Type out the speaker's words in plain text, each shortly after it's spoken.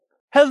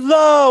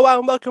Hello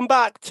and welcome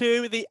back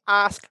to the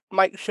Ask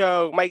Mike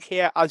show. Mike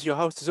here as your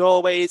host as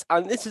always,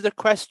 and this is a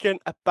question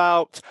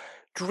about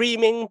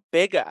dreaming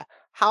bigger.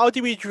 How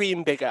do we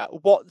dream bigger?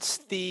 What's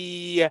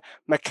the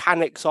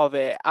mechanics of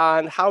it?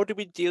 And how do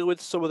we deal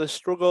with some of the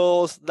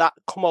struggles that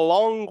come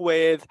along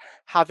with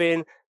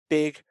having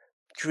big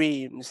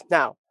dreams?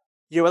 Now,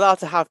 you're allowed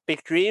to have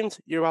big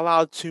dreams, you're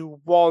allowed to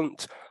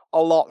want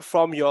a lot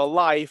from your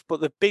life,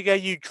 but the bigger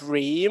you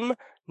dream,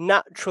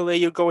 naturally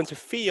you're going to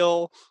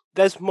feel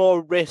there's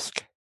more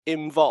risk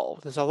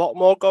involved. There's a lot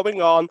more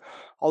going on,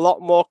 a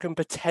lot more can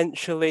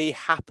potentially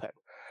happen.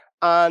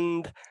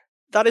 And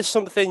that is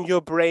something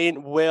your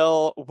brain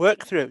will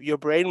work through. Your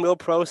brain will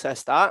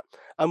process that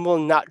and will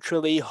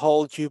naturally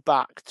hold you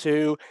back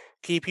to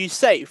keep you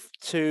safe,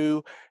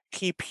 to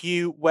keep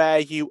you where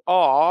you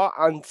are,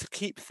 and to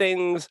keep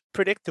things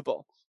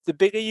predictable. The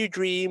bigger you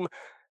dream,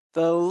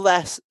 the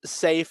less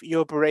safe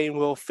your brain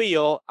will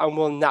feel and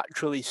will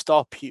naturally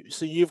stop you.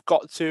 So you've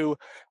got to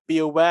be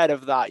aware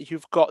of that.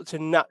 You've got to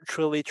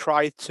naturally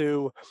try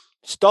to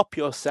stop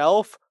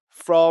yourself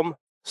from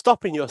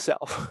stopping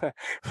yourself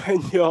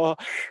when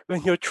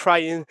you're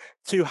trying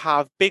to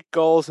have big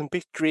goals and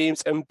big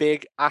dreams and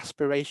big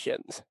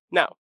aspirations.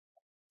 Now,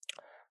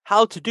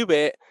 how to do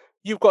it,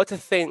 you've got to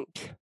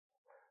think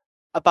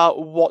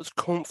about what's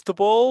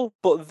comfortable,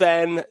 but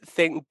then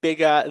think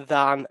bigger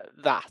than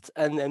that,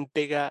 and then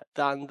bigger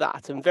than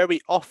that. And very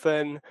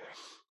often,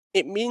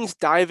 it means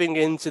diving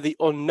into the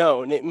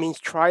unknown. It means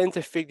trying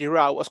to figure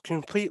out what's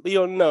completely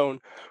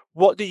unknown.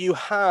 What do you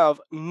have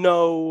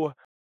no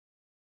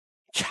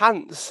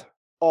chance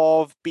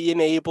of being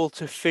able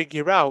to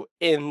figure out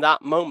in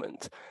that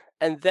moment?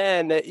 And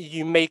then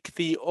you make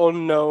the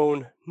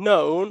unknown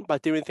known by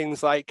doing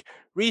things like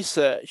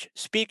research,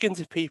 speaking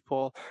to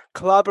people,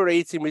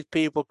 collaborating with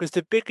people, because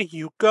the bigger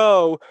you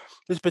go,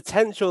 there's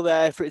potential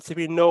there for it to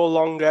be no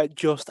longer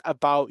just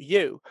about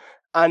you.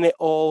 And it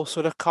all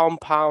sort of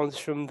compounds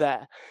from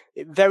there.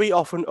 It very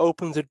often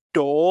opens a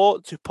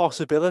door to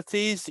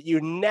possibilities that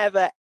you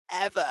never,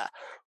 ever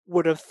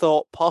would have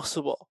thought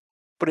possible.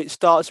 But it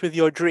starts with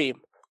your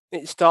dream.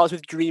 It starts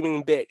with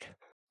dreaming big.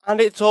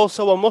 And it's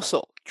also a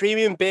muscle.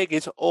 Dreaming big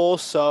is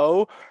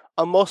also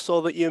a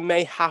muscle that you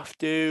may have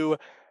to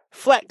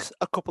flex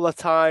a couple of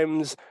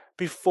times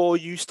before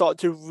you start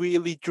to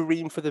really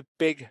dream for the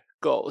big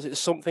goals. It's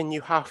something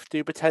you have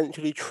to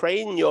potentially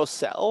train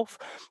yourself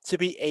to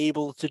be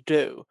able to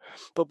do.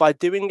 But by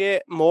doing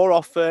it more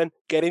often,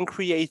 getting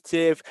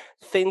creative,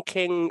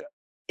 thinking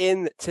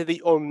into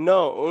the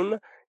unknown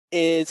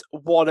is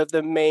one of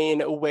the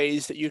main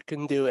ways that you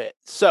can do it.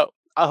 So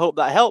I hope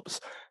that helps.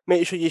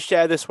 Make sure you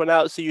share this one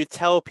out so you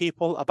tell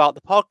people about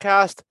the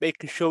podcast,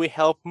 making sure we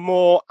help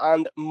more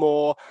and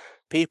more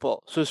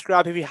people.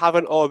 Subscribe if you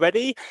haven't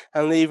already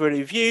and leave a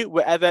review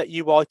wherever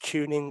you are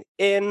tuning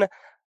in.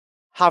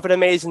 Have an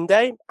amazing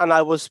day, and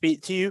I will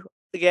speak to you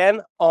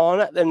again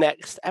on the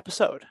next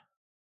episode.